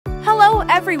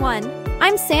Hello everyone!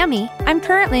 I'm Sammy. I'm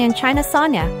currently in China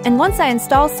Sanya, and once I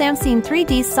install Samsung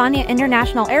 3D's Sanya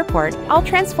International Airport, I'll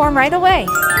transform right away.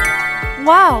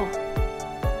 Wow!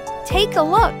 Take a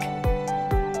look!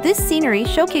 This scenery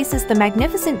showcases the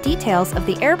magnificent details of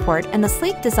the airport and the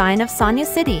sleek design of Sanya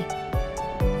City.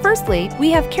 Firstly,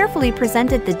 we have carefully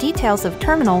presented the details of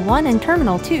Terminal 1 and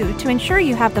Terminal 2 to ensure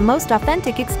you have the most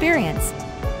authentic experience.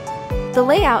 The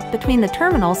layout between the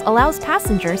terminals allows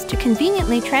passengers to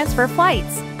conveniently transfer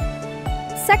flights.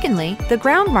 Secondly, the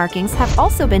ground markings have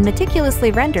also been meticulously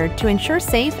rendered to ensure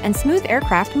safe and smooth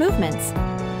aircraft movements.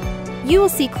 You will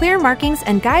see clear markings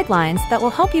and guidelines that will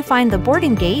help you find the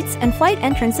boarding gates and flight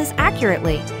entrances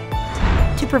accurately.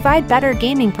 To provide better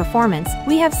gaming performance,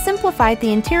 we have simplified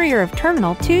the interior of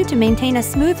Terminal 2 to maintain a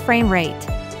smooth frame rate.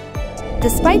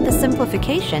 Despite the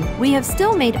simplification, we have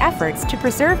still made efforts to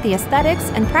preserve the aesthetics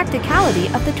and practicality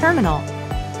of the terminal.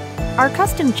 Our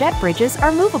custom jet bridges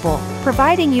are movable,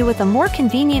 providing you with a more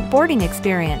convenient boarding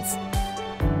experience.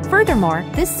 Furthermore,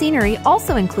 this scenery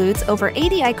also includes over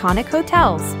 80 iconic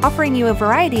hotels, offering you a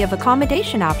variety of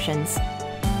accommodation options.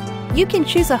 You can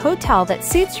choose a hotel that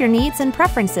suits your needs and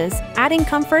preferences, adding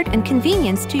comfort and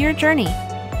convenience to your journey.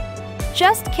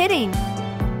 Just kidding!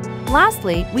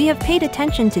 Lastly, we have paid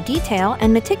attention to detail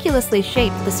and meticulously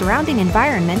shaped the surrounding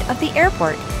environment of the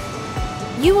airport.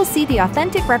 You will see the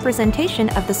authentic representation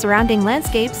of the surrounding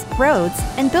landscapes, roads,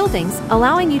 and buildings,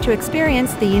 allowing you to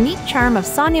experience the unique charm of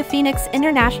Sanya Phoenix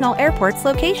International Airport's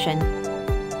location.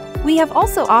 We have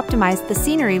also optimized the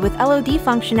scenery with LOD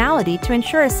functionality to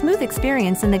ensure a smooth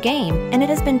experience in the game, and it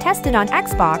has been tested on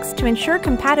Xbox to ensure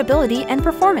compatibility and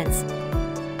performance.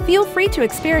 Feel free to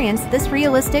experience this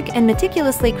realistic and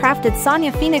meticulously crafted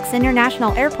Sanya Phoenix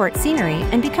International Airport scenery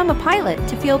and become a pilot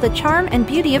to feel the charm and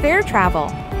beauty of air travel.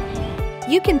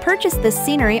 You can purchase this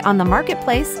scenery on the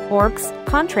Marketplace, ORBX,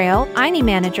 Contrail,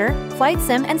 inimanager,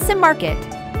 FlightSim, and simmarket.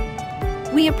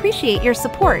 We appreciate your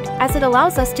support as it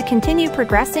allows us to continue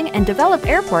progressing and develop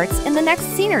airports in the next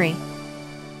scenery.